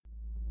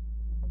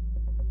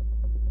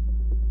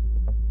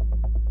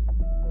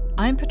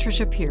I'm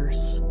Patricia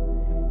Pierce.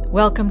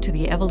 Welcome to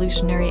the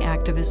Evolutionary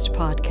Activist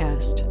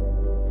Podcast.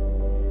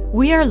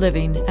 We are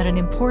living at an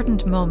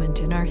important moment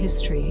in our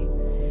history,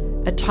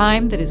 a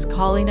time that is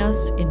calling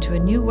us into a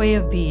new way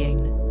of being,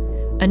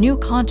 a new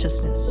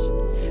consciousness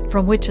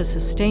from which a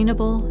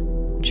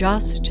sustainable,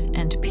 just,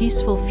 and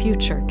peaceful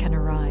future can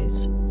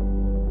arise.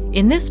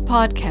 In this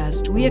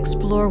podcast, we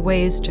explore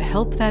ways to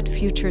help that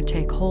future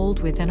take hold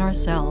within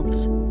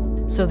ourselves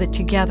so that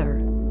together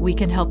we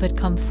can help it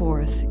come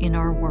forth in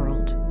our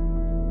world.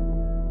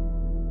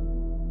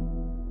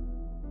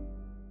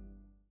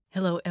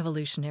 Hello,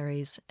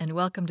 evolutionaries, and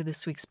welcome to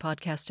this week's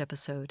podcast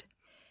episode.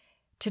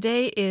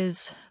 Today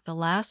is the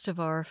last of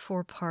our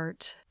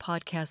 4-part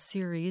podcast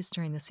series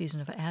during the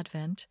season of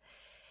Advent,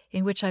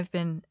 in which I've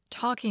been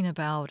talking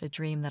about a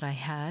dream that I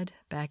had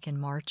back in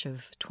March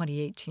of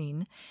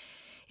 2018,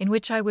 in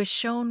which I was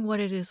shown what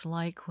it is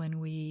like when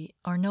we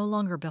are no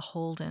longer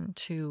beholden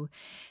to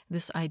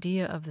this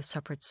idea of the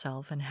separate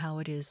self and how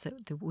it is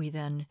that we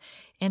then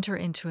enter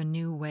into a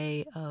new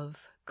way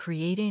of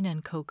creating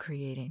and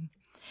co-creating.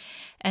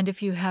 And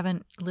if you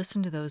haven't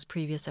listened to those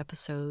previous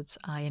episodes,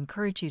 I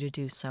encourage you to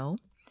do so,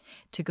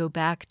 to go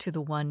back to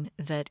the one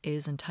that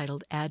is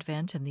entitled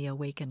Advent and the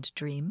Awakened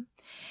Dream,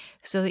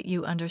 so that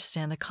you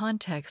understand the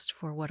context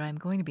for what I'm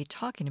going to be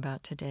talking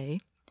about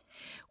today,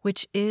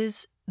 which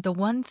is the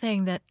one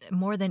thing that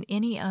more than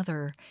any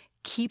other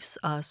keeps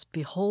us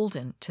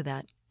beholden to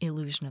that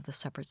illusion of the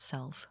separate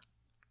self.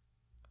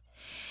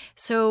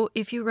 So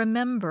if you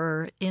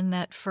remember in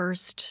that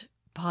first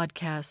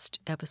podcast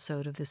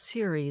episode of this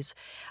series,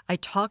 I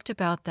talked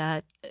about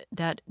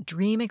that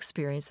dream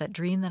experience, that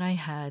dream that I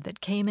had that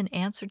came in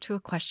answer to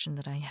a question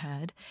that I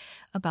had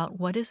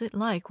about what is it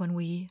like when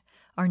we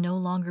are no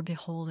longer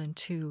beholden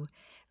to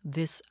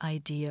this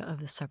idea of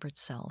the separate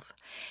self.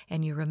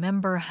 And you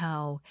remember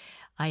how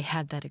I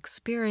had that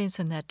experience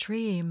and that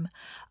dream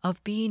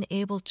of being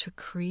able to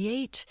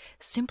create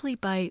simply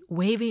by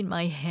waving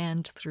my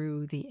hand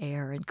through the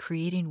air and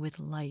creating with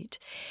light.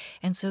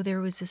 And so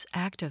there was this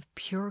act of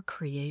pure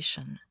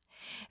creation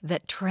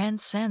that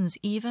transcends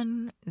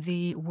even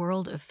the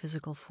world of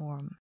physical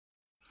form.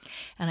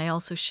 And I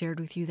also shared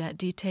with you that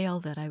detail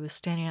that I was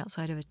standing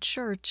outside of a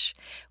church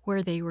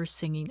where they were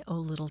singing "O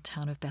Little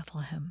Town of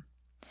Bethlehem."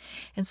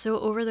 And so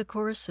over the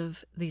course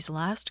of these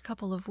last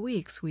couple of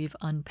weeks, we've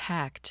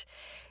unpacked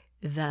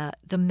the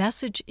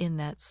message in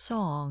that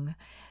song,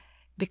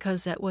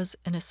 because that was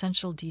an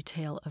essential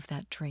detail of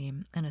that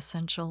dream. An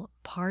essential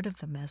part of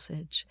the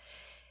message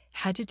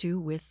had to do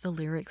with the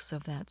lyrics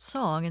of that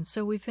song, and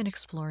so we've been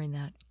exploring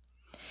that.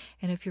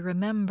 And if you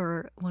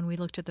remember, when we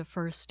looked at the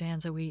first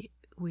stanza, we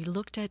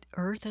looked at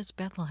earth as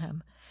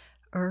Bethlehem,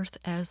 earth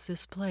as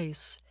this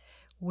place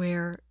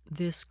where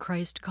this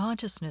Christ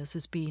consciousness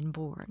is being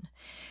born,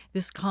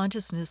 this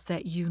consciousness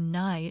that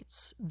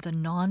unites the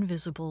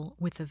non-visible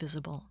with the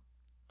visible.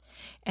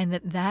 And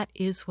that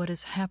is what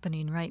is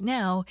happening right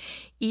now,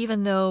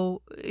 even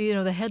though,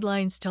 the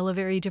headlines tell a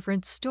very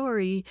different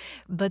story,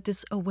 but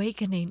this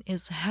awakening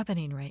is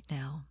happening right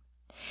now.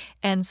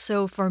 And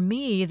so for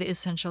me, the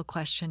essential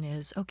question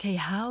is, okay,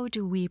 how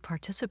do we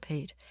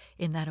participate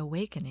in that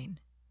awakening?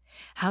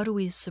 How do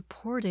we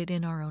support it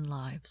in our own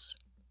lives?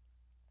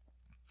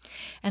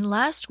 And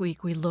last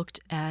week we looked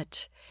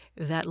at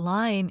that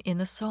line in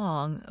the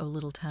song, "O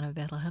Little Town of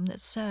Bethlehem," that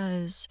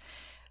says,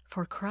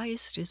 "For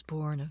Christ is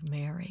born of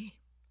Mary."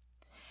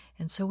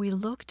 And so we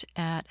looked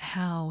at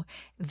how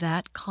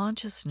that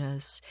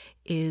consciousness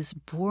is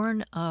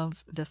born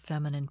of the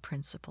feminine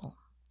principle,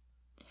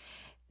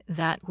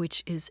 that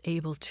which is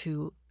able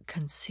to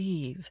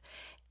conceive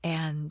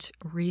and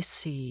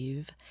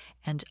receive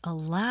and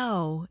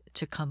allow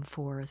to come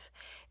forth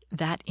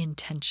that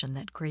intention,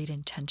 that great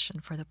intention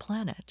for the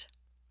planet.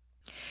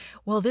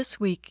 Well, this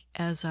week,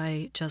 as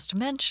I just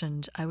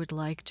mentioned, I would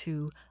like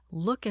to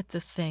look at the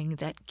thing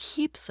that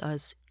keeps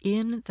us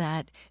in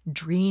that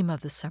dream of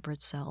the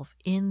separate self,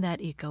 in that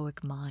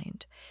egoic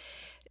mind,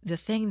 the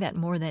thing that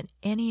more than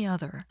any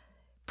other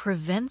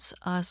prevents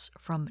us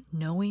from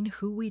knowing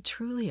who we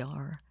truly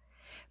are,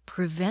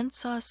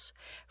 prevents us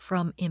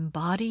from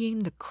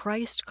embodying the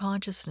Christ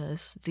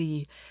consciousness,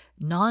 the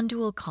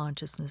non-dual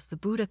consciousness, the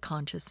Buddha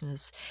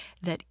consciousness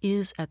that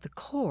is at the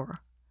core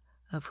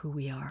of who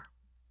we are.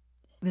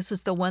 This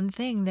is the one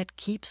thing that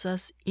keeps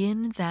us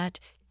in that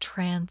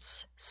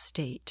trance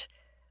state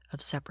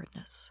of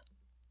separateness.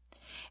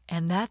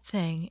 And that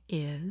thing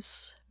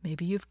is,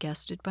 maybe you've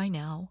guessed it by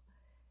now,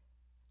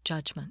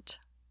 judgment.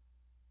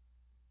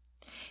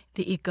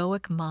 The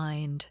egoic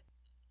mind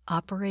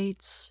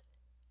operates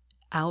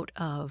out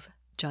of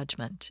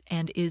judgment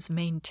and is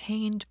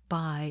maintained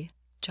by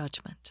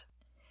judgment.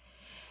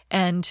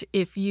 And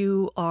if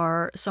you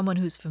are someone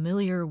who's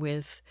familiar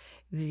with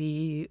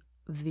the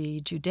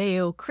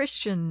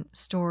Judeo-Christian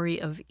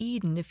story of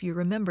Eden, if you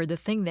remember, the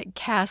thing that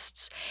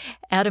casts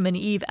Adam and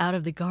Eve out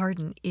of the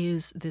garden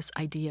is this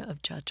idea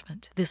of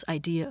judgment, this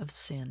idea of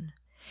sin.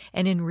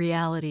 And in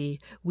reality,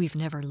 we've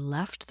never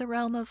left the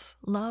realm of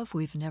love.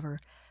 We've never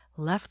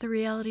left the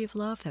reality of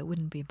love. That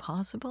wouldn't be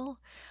possible.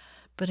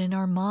 But in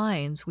our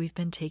minds, we've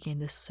been taking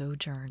this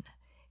sojourn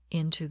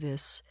into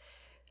this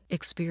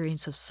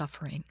experience of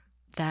suffering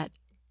that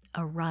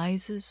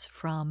arises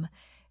from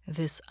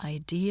this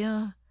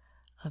idea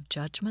of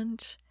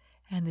judgment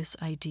and this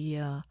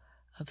idea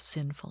of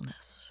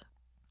sinfulness.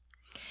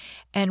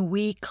 And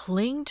we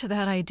cling to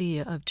that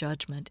idea of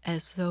judgment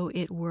as though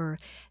it were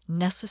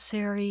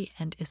necessary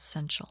and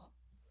essential.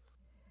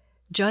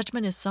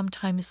 Judgment is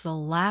sometimes the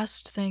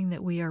last thing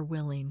that we are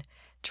willing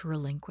to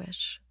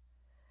relinquish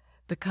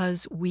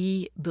because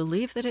we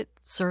believe that it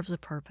serves a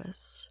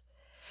purpose.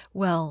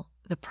 Well,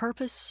 the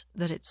purpose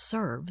that it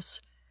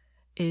serves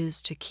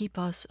is to keep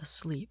us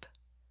asleep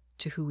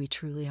to who we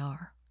truly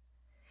are.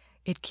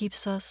 It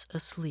keeps us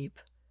asleep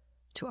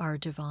to our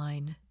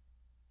divine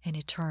and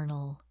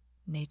eternal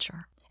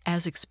nature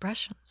as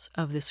expressions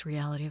of this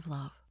reality of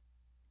love.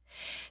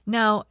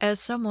 Now, as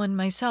someone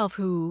myself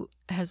who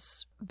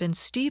has been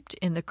steeped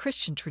in the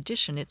Christian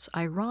tradition, it's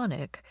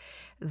ironic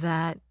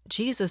that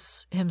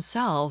Jesus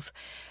himself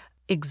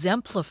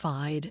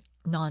exemplified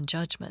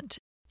non-judgment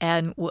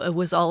and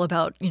was all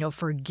about,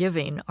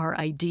 forgiving our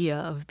idea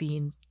of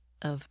being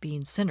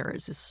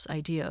sinners, this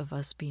idea of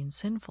us being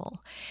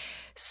sinful.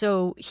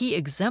 So he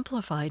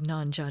exemplified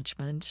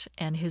non-judgment,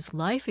 and his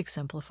life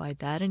exemplified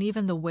that, and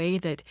even the way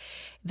that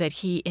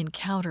he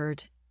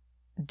encountered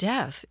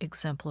death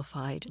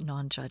exemplified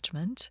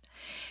non-judgment.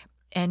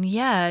 And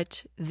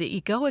yet, the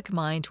egoic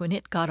mind, when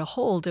it got a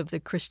hold of the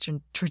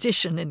Christian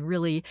tradition and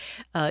really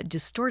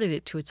distorted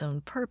it to its own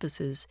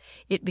purposes,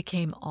 it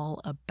became all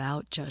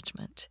about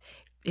judgment.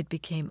 It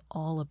became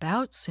all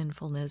about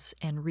sinfulness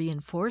and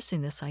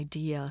reinforcing this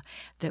idea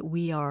that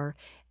we are,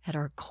 at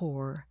our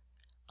core,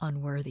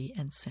 unworthy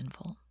and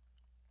sinful.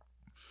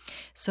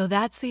 So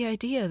that's the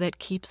idea that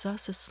keeps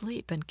us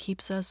asleep and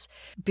keeps us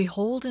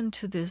beholden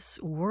to this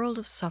world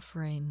of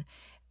suffering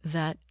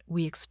that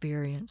we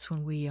experience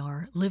when we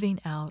are living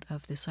out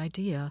of this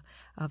idea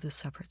of the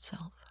separate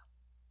self.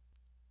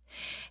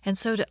 And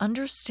so to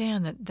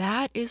understand that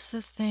that is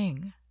the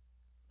thing,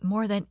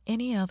 more than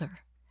any other,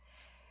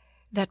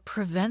 that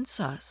prevents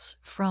us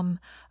from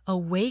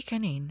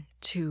awakening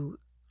to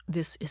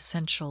this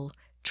essential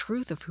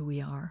truth of who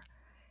we are,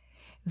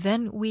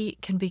 then we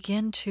can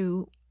begin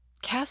to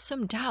cast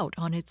some doubt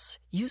on its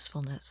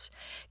usefulness,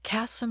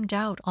 cast some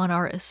doubt on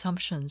our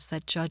assumptions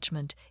that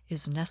judgment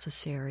is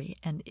necessary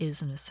and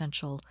is an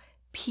essential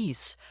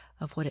piece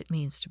of what it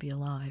means to be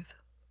alive.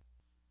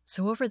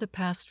 So over the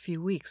past few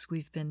weeks,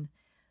 we've been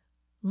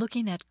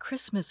looking at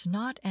Christmas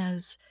not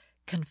as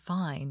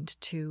confined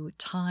to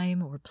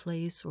time or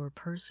place or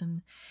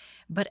person,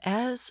 but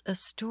as a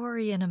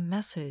story and a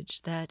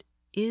message that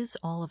is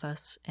all of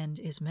us and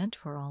is meant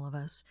for all of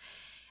us,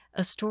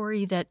 a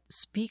story that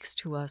speaks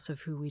to us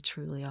of who we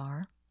truly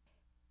are.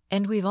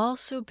 And we've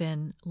also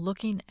been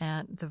looking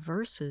at the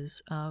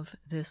verses of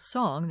this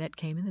song that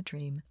came in the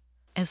dream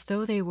as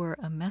though they were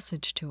a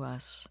message to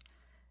us,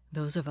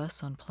 those of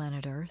us on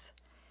planet Earth,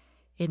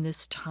 in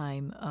this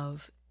time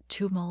of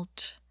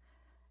tumult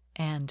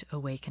and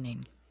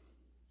awakening.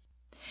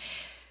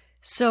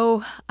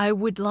 So I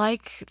would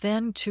like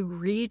then to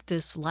read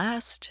this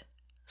last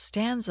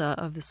stanza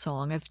of the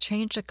song. I've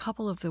changed a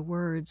couple of the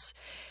words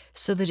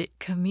so that it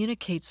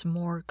communicates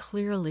more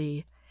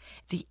clearly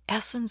the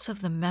essence of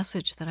the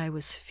message that I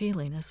was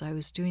feeling as I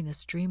was doing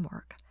this dream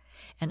work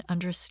and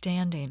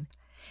understanding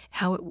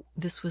how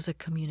this was a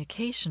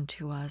communication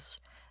to us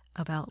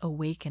about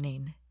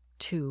awakening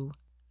to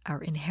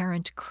our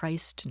inherent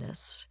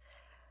Christness.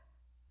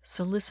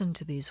 So listen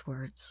to these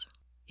words,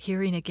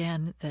 hearing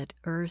again that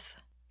earth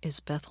is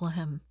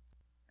Bethlehem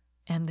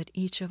and that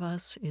each of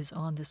us is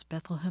on this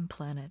Bethlehem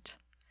planet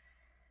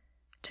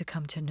to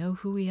come to know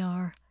who we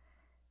are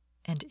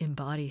and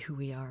embody who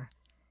we are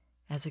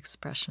as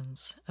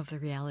expressions of the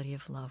reality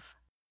of love.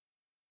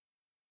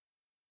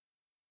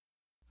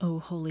 O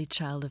Holy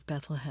Child of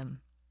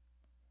Bethlehem,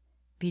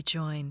 be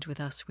joined with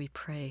us, we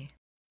pray.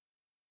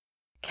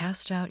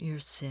 Cast out your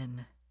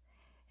sin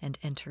and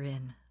enter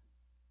in.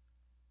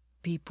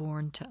 Be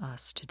born to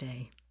us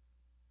today.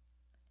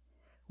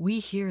 We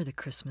hear the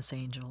Christmas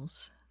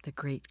angels, the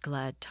great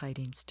glad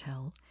tidings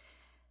tell.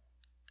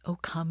 O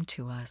come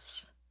to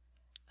us,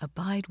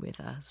 abide with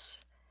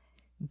us,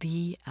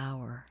 be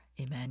our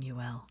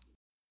Emmanuel.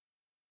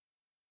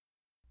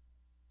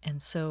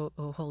 And so,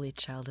 O Holy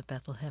Child of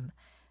Bethlehem,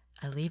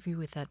 I leave you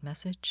with that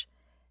message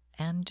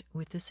and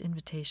with this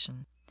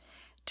invitation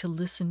to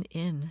listen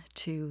in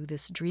to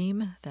this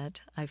dream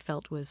that I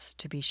felt was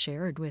to be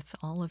shared with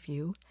all of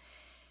you,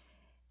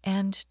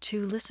 and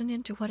to listen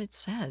into what it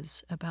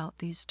says about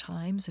these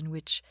times in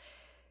which,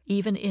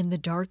 even in the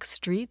dark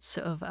streets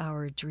of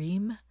our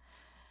dream,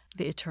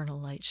 the eternal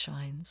light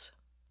shines,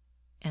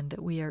 and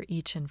that we are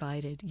each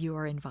invited, you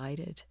are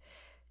invited,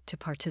 to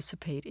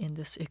participate in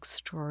this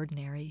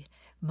extraordinary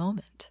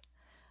moment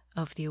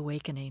of the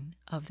awakening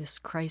of this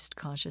Christ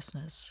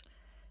consciousness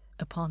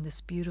upon this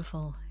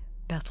beautiful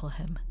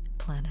Bethlehem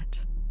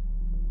planet.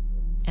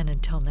 And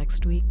until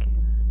next week,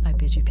 I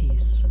bid you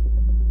peace.